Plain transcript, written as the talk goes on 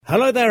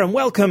Hello there and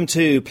welcome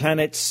to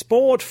Planet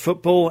Sport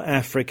Football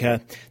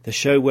Africa, the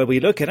show where we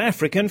look at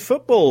African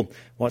football,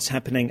 what's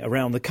happening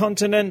around the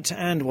continent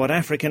and what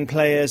African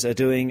players are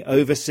doing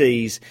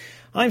overseas.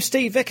 I'm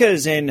Steve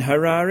Vickers in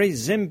Harare,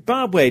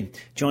 Zimbabwe,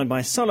 joined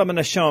by Solomon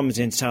Ashoms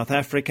in South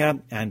Africa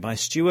and by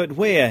Stuart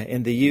Weir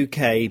in the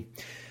UK.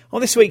 On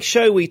this week's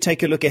show, we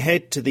take a look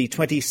ahead to the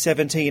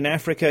 2017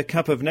 Africa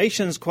Cup of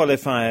Nations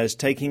qualifiers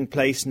taking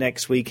place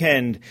next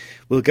weekend.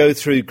 We'll go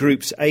through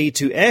Groups A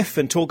to F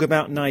and talk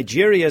about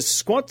Nigeria's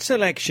squad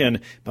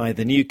selection by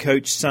the new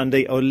coach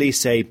Sunday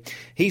Oliseh.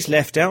 He's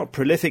left out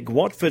prolific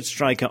Watford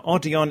striker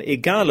Odion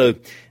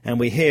Ighalo, and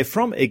we hear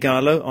from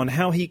Ighalo on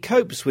how he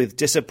copes with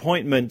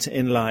disappointment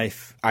in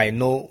life. I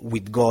know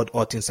with God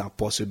all things are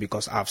possible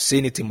because I've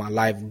seen it in my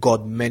life,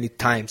 God, many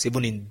times,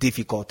 even in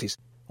difficulties.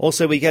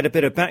 Also, we get a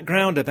bit of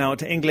background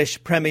about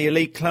English Premier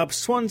League club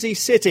Swansea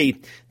City,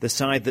 the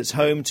side that's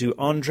home to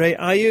Andre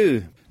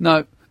Ayew.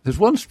 Now, there's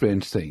one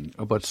strange thing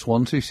about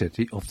Swansea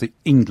City of the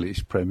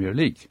English Premier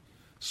League.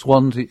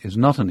 Swansea is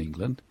not in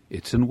England,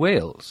 it's in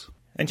Wales.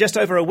 And just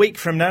over a week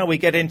from now, we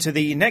get into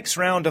the next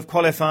round of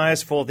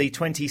qualifiers for the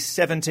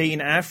 2017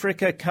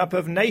 Africa Cup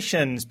of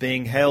Nations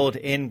being held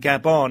in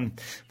Gabon.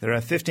 There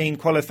are 15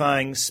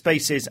 qualifying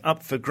spaces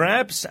up for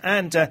grabs,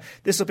 and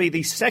this will be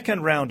the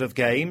second round of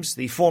games.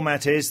 The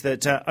format is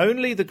that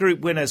only the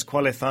group winners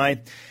qualify,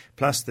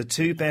 plus the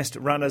two best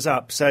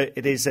runners-up. So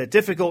it is a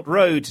difficult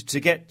road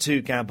to get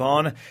to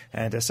Gabon,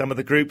 and some of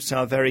the groups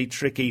are very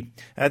tricky.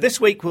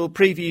 This week we'll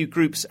preview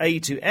Groups A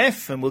to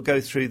F, and we'll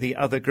go through the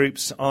other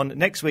groups on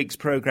next week's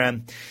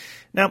programme.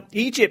 Now,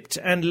 Egypt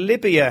and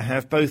Libya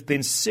have both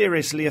been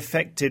seriously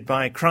affected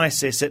by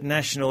crisis at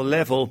national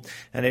level,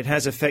 and it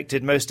has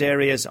affected most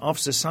areas of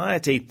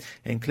society,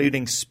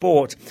 including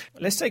sport.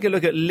 Let's take a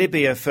look at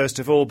Libya first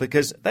of all,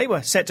 because they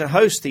were set to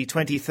host the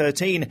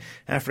 2013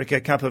 Africa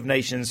Cup of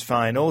Nations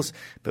finals,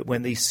 but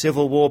when the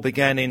civil war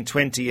began in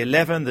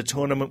 2011, the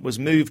tournament was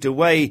moved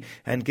away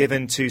and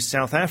given to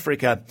South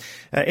Africa.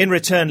 In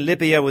return,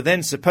 Libya were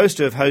then supposed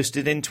to have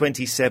hosted in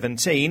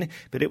 2017,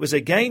 but it was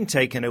again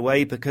taken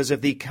away because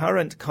of the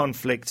current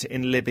conflict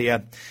in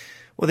Libya.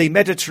 Well, the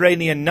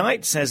Mediterranean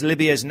Knights, as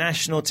Libya's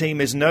national team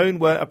is known,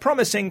 were a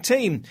promising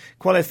team,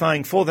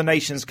 qualifying for the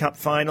Nations Cup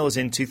finals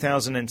in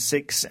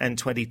 2006 and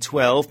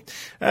 2012.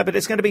 But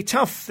it's going to be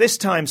tough this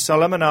time,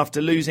 Solomon,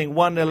 after losing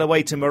 1-0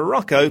 away to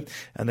Morocco,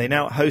 and they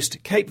now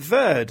host Cape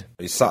Verde.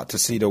 It's sad to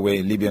see the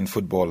way Libyan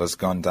football has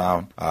gone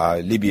down.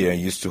 Libya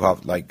used to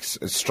have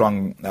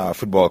strong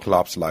football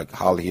clubs like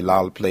Al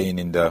Hilal playing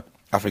in the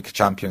Africa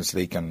Champions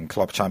League and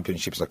club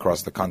championships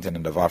across the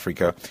continent of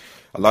Africa.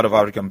 A lot of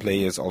African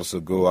players also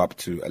go up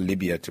to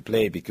Libya to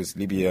play because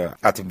Libya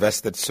had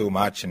invested so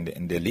much in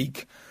the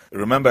league.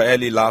 Remember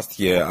early last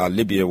year,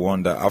 Libya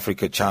won the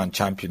Africa Chan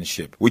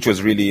Championship, which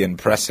was really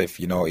impressive.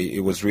 You know, it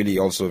was really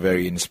also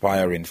very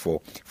inspiring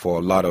for a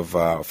lot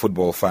of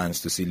football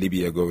fans to see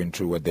Libya going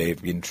through what they've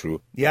been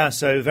through. Yeah,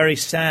 so very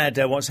sad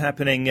what's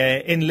happening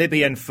in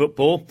Libyan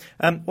football.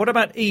 What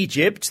about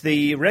Egypt?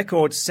 The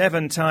record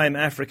 7-time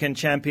African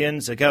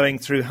champions are going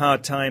through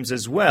hard times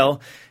as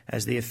well,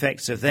 as the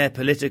effects of their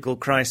political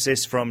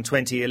crisis from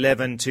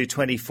 2011 to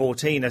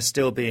 2014 are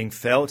still being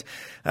felt.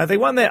 They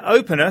won their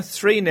opener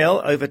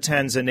 3-0 over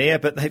Tanzania,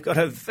 but they've got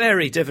a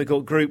very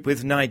difficult group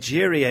with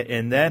Nigeria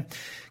in there.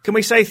 Can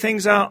we say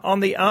things are on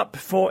the up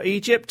for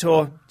Egypt,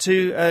 or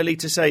too early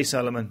to say,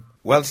 Solomon?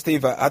 Well,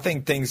 Steve, I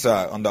think things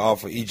are on the up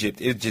for Egypt.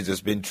 Egypt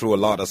has been through a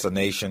lot as a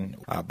nation,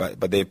 but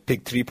they've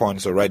picked 3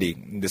 points already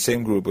in the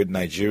same group with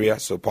Nigeria.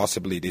 So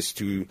possibly these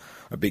two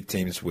big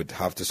teams would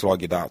have to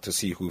slog it out to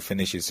see who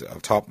finishes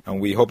top. And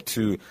we hope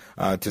to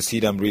see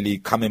them really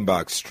coming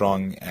back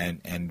strong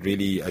and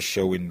really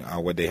showing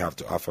what they have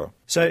to offer.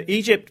 So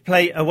Egypt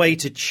play away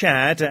to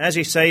Chad, as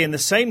you say, in the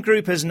same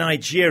group as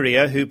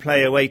Nigeria, who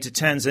play away to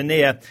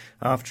Tanzania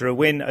after a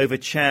win over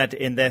Chad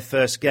in their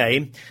first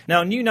game.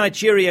 Now, new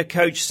Nigeria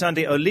coach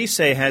Sunday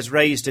Oliseh has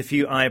raised a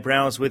few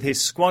eyebrows with his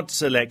squad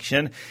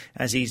selection,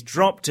 as he's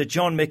dropped to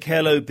John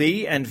Mikel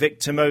Obi and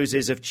Victor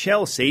Moses of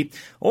Chelsea.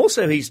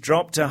 Also, he's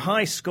dropped a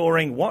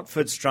high-scoring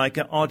Watford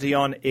striker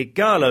Odion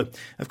Ighalo.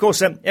 Of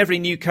course, every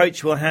new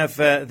coach will have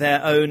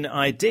their own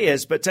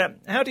ideas, but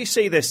how do you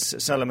see this,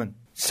 Solomon?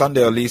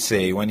 Sunday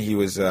Oliseh, when he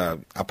was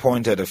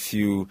appointed a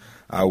few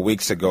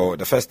weeks ago,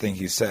 the first thing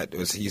he said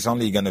was he's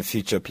only going to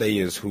feature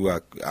players who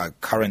are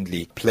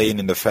currently playing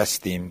in the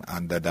first team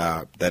and that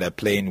are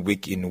playing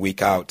week in,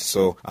 week out.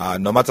 So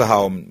no matter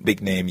how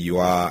big name you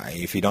are,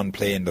 if you don't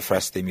play in the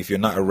first team, if you're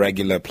not a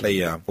regular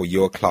player for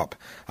your club,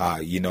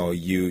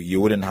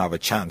 you wouldn't have a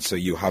chance. So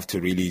you have to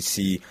really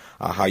see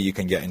how you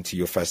can get into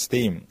your first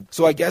team.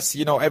 So I guess,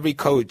 every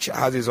coach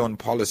has his own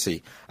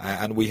policy,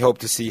 and we hope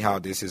to see how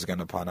this is going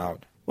to pan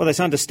out. Well,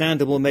 that's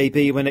understandable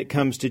maybe when it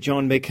comes to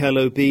John Mikel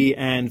Obi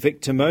and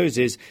Victor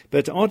Moses,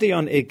 but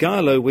Odion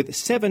Ighalo, with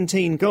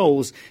 17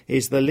 goals,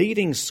 is the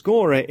leading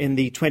scorer in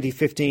the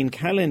 2015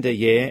 calendar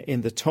year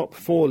in the top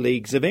 4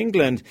 leagues of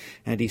England,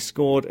 and he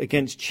scored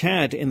against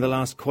Chad in the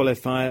last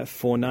qualifier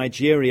for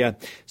Nigeria.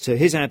 So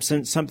his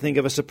absence, something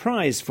of a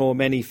surprise for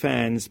many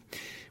fans.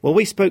 Well,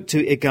 we spoke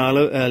to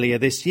Ighalo earlier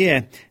this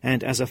year,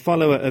 and as a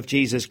follower of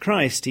Jesus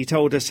Christ, he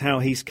told us how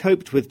he's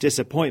coped with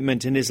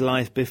disappointment in his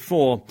life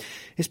before.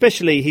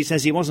 Especially, he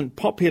says he wasn't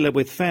popular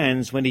with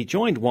fans when he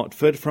joined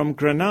Watford from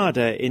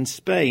Granada in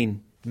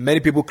Spain.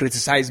 Many people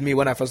criticized me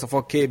when I first of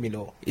all came,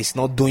 He's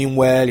not doing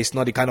well. He's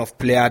not the kind of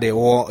player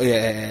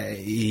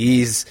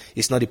he is.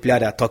 He's not the player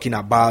they're talking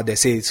about. They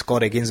say he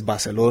scored against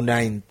Barcelona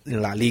in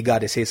La Liga.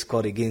 They say he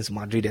scored against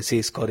Madrid. They say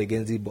he scored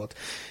against it, but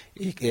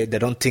they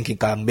don't think he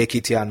can make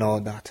it here and all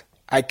that.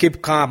 I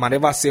keep calm. I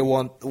never say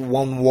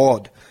one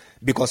word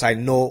because I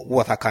know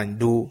what I can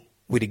do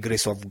with the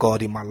grace of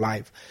God in my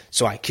life.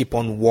 So I keep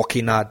on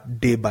working out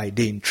day by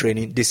day in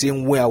training. The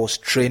same way I was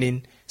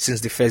training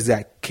since the first day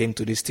I came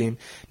to this team,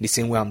 the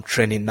same way I'm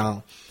training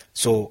now.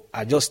 So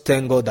I just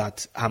thank God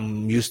that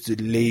I'm used to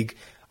the league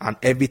and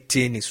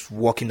everything is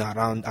working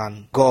around,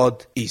 and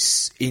God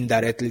is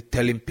indirectly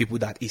telling people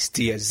that He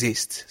still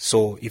exists.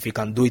 So if He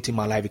can do it in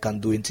my life, He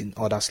can do it in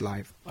others'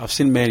 life. I've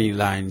seen many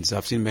lines,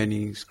 I've seen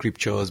many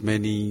scriptures,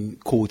 many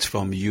quotes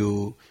from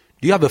you.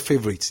 Do you have a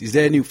favorite? Is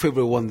there any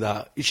favorite one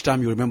that each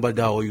time you remember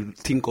that or you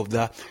think of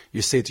that,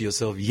 you say to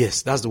yourself,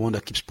 yes, that's the one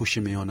that keeps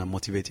pushing me on and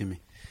motivating me?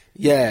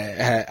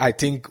 Yeah, I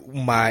think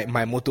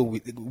my motto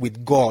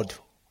with God,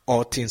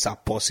 all things are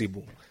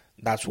possible.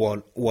 That's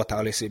what I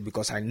always say,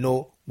 because I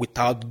know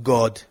without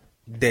God,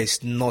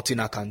 there's nothing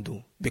I can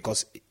do.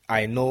 Because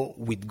I know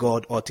with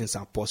God, all things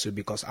are possible,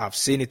 because I've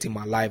seen it in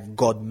my life,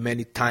 God,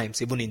 many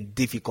times, even in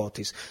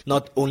difficulties,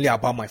 not only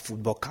about my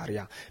football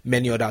career,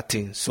 many other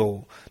things.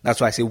 So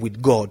that's why I say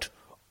with God,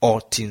 all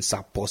things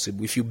are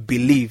possible. If you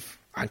believe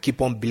and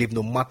keep on believing,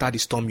 no matter the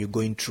storm you're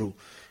going through,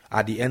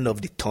 at the end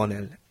of the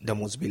tunnel, there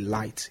must be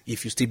light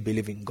if you still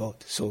believe in God.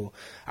 So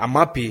I'm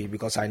happy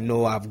because I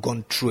know I've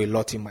gone through a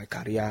lot in my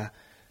career,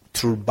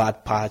 through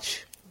bad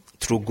patch,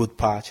 through good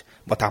patch.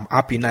 But I'm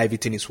happy now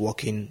everything is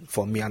working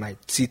for me, and I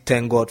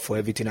thank God for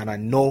everything. And I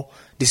know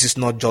this is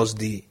not just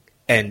the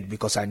end,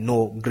 because I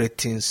know great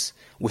things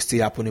will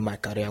still happen in my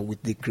career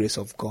with the grace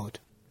of God.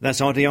 That's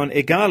Odion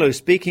Ighalo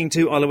speaking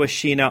to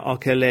Oluwashina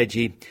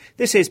Okeleji.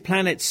 This is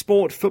Planet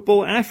Sport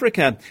Football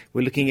Africa.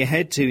 We're looking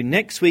ahead to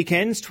next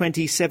weekend's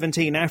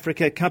 2017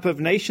 Africa Cup of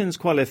Nations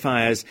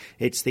qualifiers.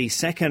 It's the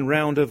second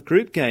round of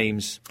group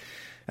games.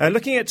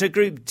 Looking at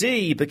Group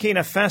D,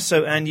 Burkina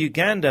Faso and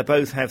Uganda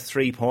both have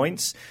 3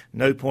 points.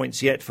 No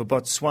points yet for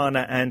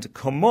Botswana and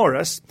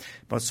Comoros.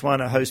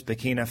 Botswana host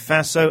Burkina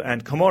Faso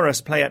and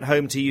Comoros play at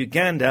home to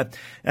Uganda.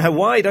 A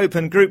wide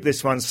open group,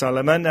 this one,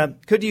 Solomon.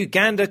 Could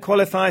Uganda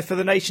qualify for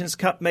the Nations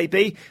Cup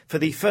maybe for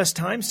the first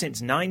time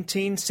since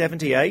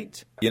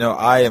 1978?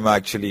 I am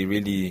actually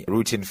really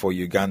rooting for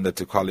Uganda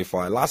to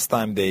qualify. Last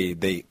time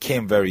they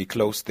came very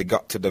close. They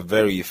got to the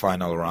very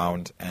final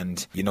round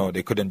and,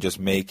 they couldn't just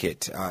make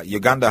it.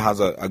 Uganda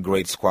has a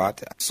great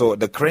squad. So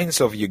the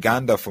Cranes of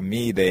Uganda, for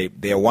me,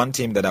 they are one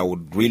team that I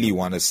would really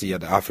want to see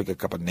at the Africa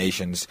Cup of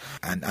Nations.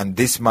 And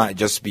this might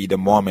just be the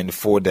moment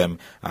for them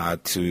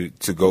to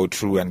go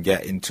through and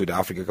get into the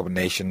Africa Cup of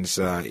Nations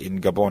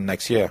in Gabon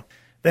next year.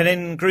 Then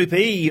in Group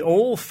E,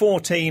 all 4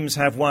 teams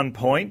have 1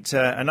 point.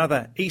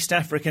 Another East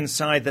African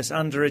side that's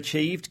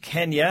underachieved,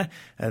 Kenya.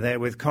 They're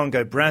with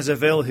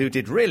Congo-Brazzaville, who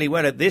did really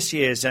well at this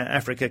year's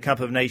Africa Cup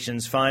of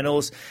Nations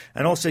finals.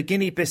 And also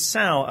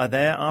Guinea-Bissau are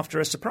there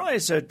after a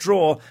surprise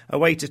draw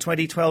away to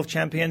 2012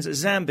 champions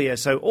Zambia.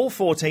 So all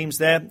 4 teams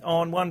there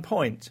on 1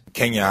 point.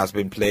 Kenya has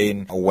been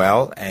playing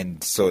well,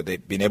 and so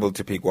they've been able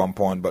to pick 1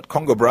 point. But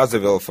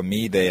Congo-Brazzaville, for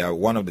me, they are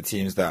one of the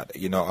teams that,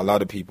 a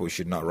lot of people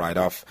should not write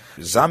off.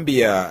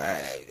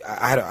 Zambia,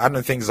 I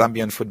don't think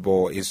Zambian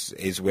football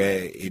is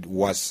where it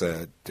was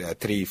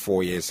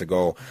 3-4 years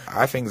ago.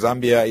 I think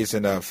Zambia is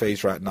in a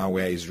phase right now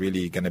where it's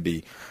really going to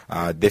be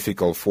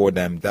difficult for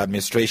them. The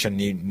administration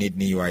need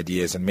new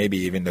ideas, and maybe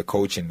even the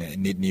coaching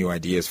need new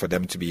ideas for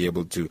them to be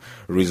able to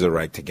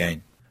resurrect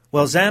again.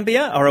 Well,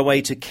 Zambia are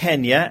away to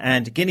Kenya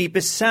and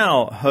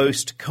Guinea-Bissau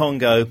host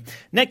Congo.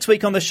 Next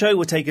week on the show,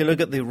 we'll take a look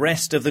at the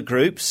rest of the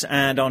groups.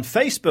 And on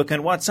Facebook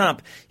and WhatsApp,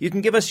 you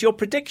can give us your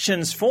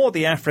predictions for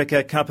the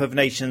Africa Cup of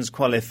Nations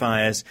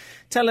qualifiers.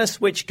 Tell us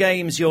which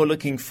games you're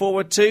looking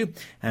forward to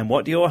and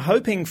what you're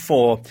hoping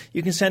for.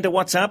 You can send a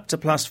WhatsApp to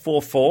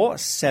 +44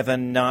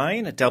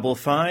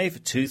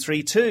 7955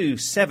 232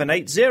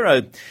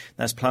 780.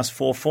 That's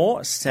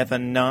 +44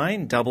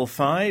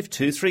 7955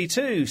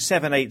 232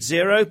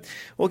 780.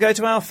 Or go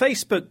to our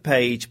Facebook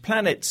page,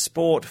 Planet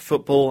Sport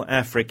Football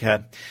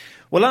Africa.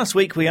 Well, last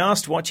week we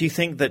asked what you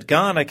think that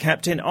Ghana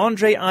captain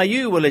Andre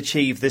Ayew will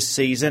achieve this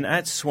season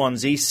at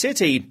Swansea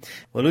City.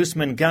 Well,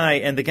 Usman Guy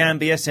in the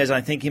Gambia says,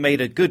 I think he made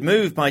a good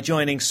move by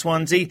joining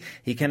Swansea.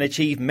 He can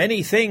achieve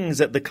many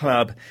things at the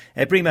club.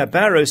 Ebrima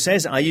Barrow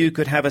says Ayew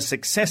could have a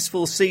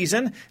successful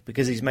season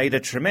because he's made a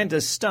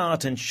tremendous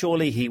start and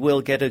surely he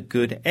will get a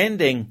good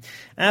ending.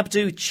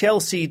 Abdu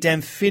Chelsea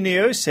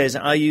Demfinio says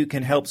Ayew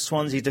can help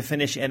Swansea to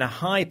finish in a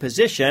high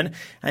position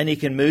and he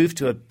can move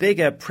to a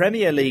bigger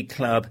Premier League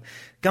club.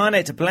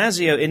 Garnet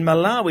Blasio in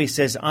Malawi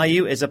says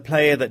Ayew is a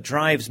player that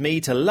drives me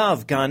to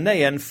love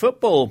Ghanaian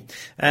football.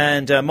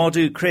 And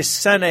Modu Chris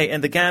Sane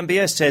in the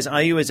Gambia says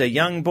Ayew is a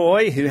young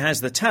boy who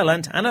has the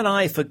talent and an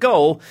eye for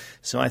goal,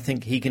 so I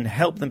think he can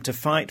help them to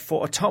fight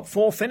for a top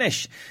 4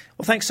 finish.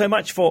 Well, thanks so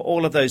much for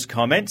all of those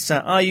comments.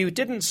 Ayew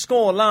didn't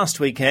score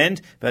last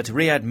weekend, but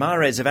Riyad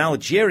Mahrez of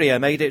Algeria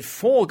made it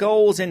 4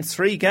 goals in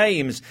 3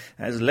 games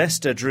as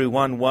Leicester drew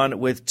 1-1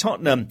 with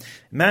Tottenham.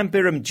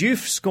 Mambiram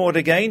Diouf scored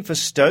again for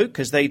Stoke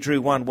as they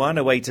drew 1-1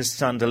 away to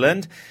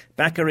Sunderland.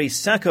 Bakary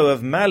Sakho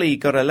of Mali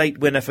got a late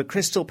winner for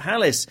Crystal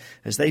Palace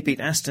as they beat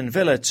Aston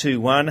Villa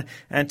 2-1.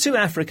 And 2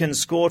 Africans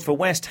scored for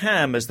West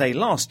Ham as they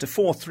lost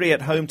 4-3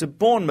 at home to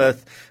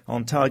Bournemouth.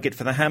 On target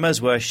for the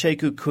Hammers were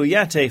Shekou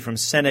Kouyaté from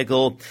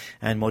Senegal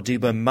and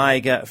Modibo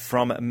Maiga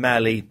from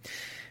Mali.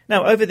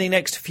 Now, over the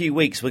next few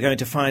weeks, we're going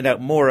to find out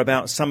more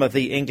about some of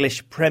the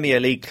English Premier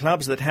League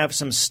clubs that have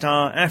some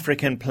star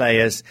African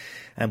players.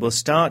 And we'll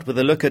start with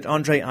a look at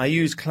Andre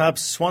Ayew's club,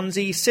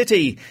 Swansea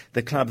City,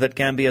 the club that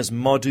Gambia's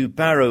Modou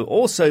Barrow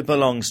also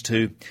belongs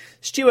to.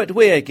 Stuart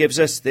Weir gives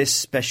us this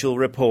special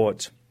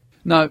report.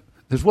 Now,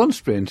 there's one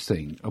strange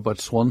thing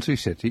about Swansea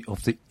City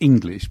of the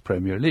English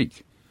Premier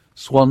League.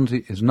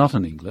 Swansea is not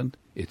in England,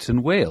 it's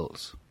in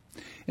Wales.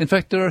 In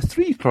fact, there are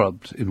 3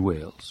 clubs in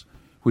Wales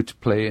which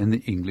play in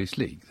the English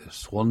League. There's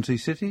Swansea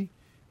City,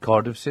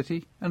 Cardiff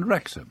City and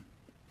Wrexham.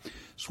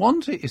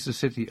 Swansea is a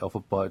city of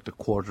about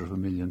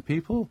 250,000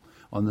 people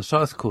on the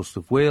south coast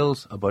of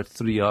Wales, about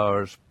 3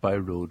 hours by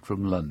road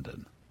from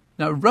London.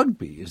 Now,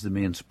 rugby is the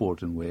main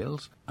sport in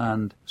Wales,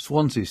 and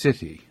Swansea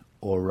City,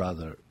 or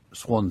rather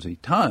Swansea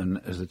Town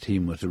as the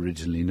team was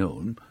originally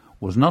known,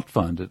 was not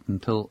founded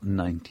until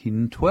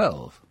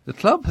 1912. The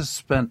club has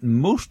spent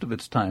most of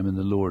its time in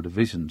the lower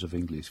divisions of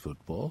English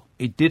football.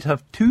 It did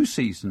have 2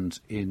 seasons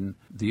in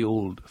the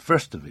old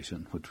First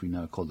Division, which we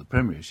now call the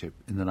Premiership,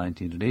 in the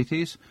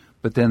 1980s,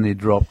 but then they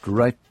dropped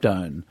right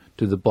down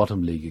to the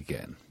bottom league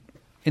again.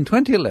 In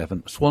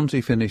 2011,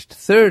 Swansea finished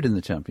 3rd in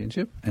the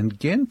Championship and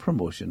gained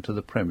promotion to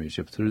the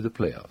Premiership through the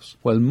playoffs.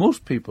 While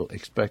most people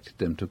expected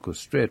them to go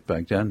straight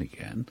back down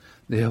again,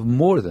 they have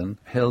more than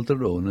held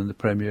their own in the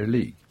Premier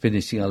League,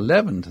 finishing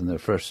 11th in their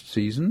first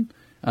season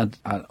and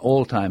an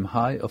all-time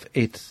high of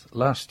 8th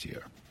last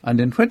year. And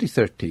in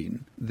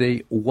 2013,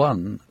 they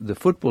won the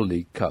Football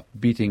League Cup,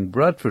 beating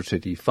Bradford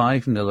City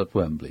 5-0 at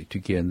Wembley to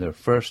gain their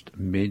first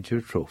major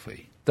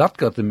trophy. That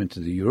got them into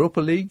the Europa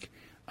League,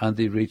 and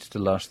they reached the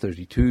last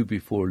 32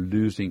 before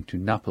losing to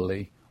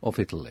Napoli of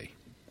Italy.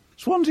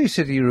 Swansea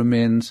City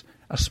remains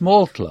a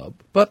small club,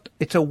 but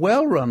it's a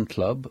well-run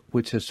club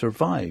which has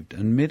survived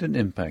and made an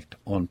impact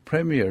on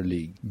Premier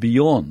League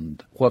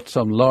beyond what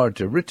some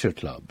larger, richer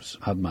clubs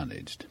have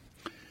managed.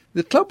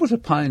 The club was a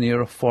pioneer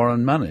of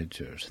foreign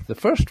managers. The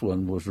first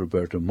one was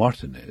Roberto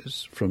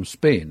Martinez from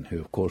Spain, who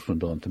of course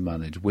went on to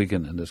manage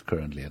Wigan and is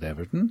currently at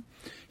Everton.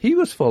 He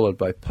was followed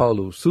by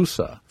Paulo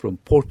Sousa from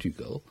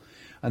Portugal,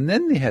 and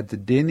then they had the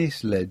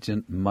Danish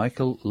legend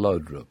Michael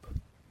Laudrup.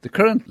 The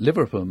current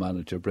Liverpool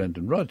manager,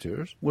 Brendan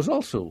Rodgers, was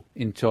also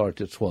in charge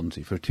at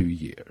Swansea for 2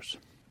 years.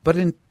 But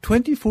in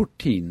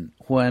 2014,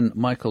 when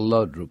Michael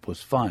Laudrup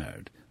was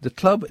fired, the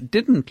club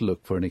didn't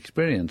look for an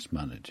experienced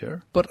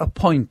manager, but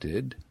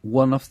appointed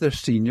one of their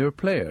senior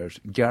players,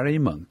 Gary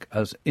Monk,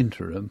 as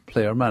interim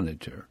player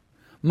manager.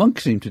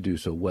 Monk seemed to do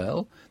so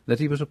well that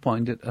he was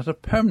appointed as a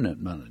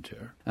permanent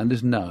manager and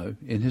is now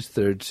in his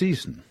 3rd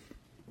season.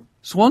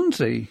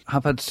 Swansea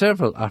have had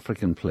several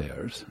African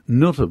players,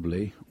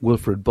 notably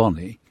Wilfred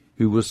Bonney,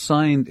 who was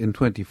signed in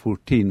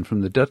 2014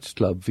 from the Dutch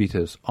club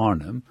Vitesse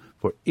Arnhem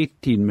for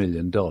 $18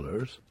 million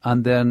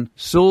and then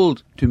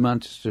sold to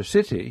Manchester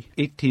City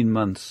 18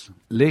 months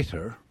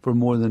later for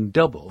more than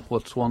double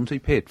what Swansea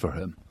paid for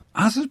him.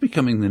 As is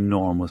becoming the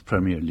norm with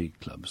Premier League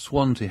clubs,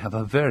 Swansea have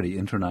a very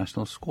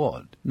international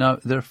squad. Now,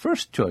 their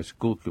first choice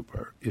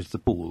goalkeeper is the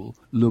Pole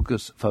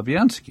Lucas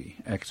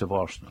Fabianski, ex of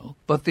Arsenal,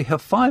 but they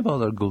have 5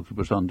 other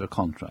goalkeepers under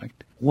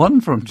contract,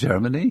 one from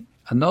Germany,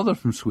 another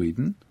from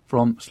Sweden,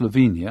 from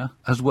Slovenia,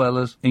 as well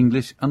as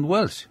English and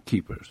Welsh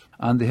keepers.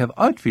 And they have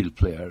outfield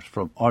players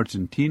from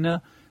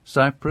Argentina,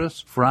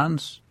 Cyprus,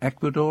 France,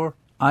 Ecuador,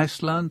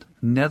 Iceland,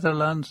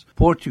 Netherlands,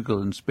 Portugal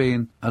and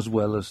Spain, as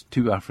well as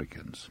 2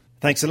 Africans.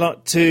 Thanks a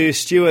lot to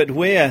Stuart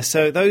Weir.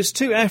 So those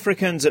 2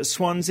 Africans at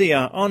Swansea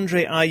are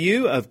Andre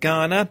Ayew of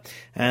Ghana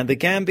and the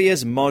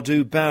Gambia's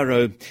Modou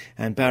Barrow.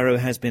 And Barrow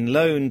has been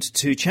loaned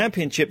to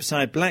Championship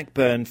side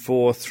Blackburn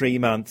for 3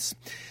 months.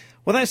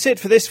 Well, that's it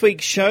for this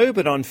week's show,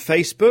 but on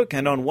Facebook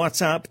and on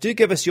WhatsApp, do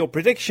give us your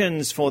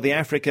predictions for the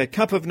Africa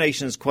Cup of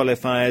Nations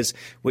qualifiers,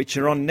 which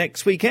are on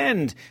next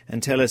weekend,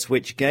 and tell us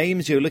which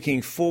games you're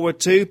looking forward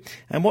to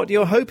and what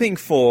you're hoping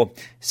for.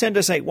 Send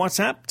us a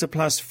WhatsApp to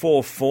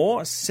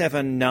 +44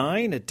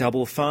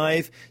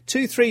 7955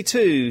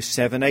 232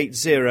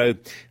 780.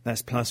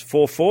 That's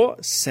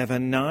 +44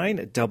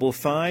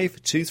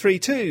 7955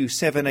 232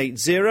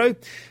 780.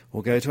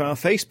 Or go to our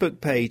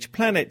Facebook page,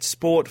 Planet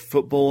Sport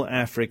Football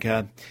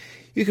Africa.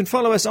 You can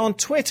follow us on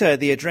Twitter.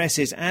 The address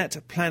is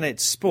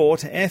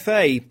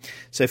 @PlanetSportFA.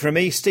 So from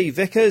me, Steve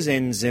Vickers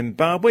in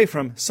Zimbabwe,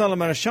 from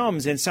Solomon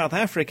Ashams in South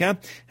Africa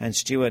and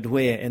Stuart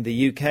Weir in the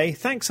UK,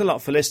 thanks a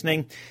lot for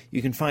listening.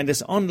 You can find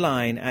us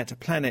online at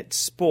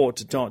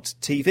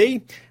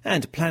planetsport.tv,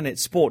 and Planet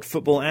Sport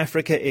Football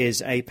Africa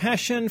is a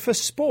passion for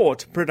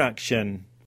sport production.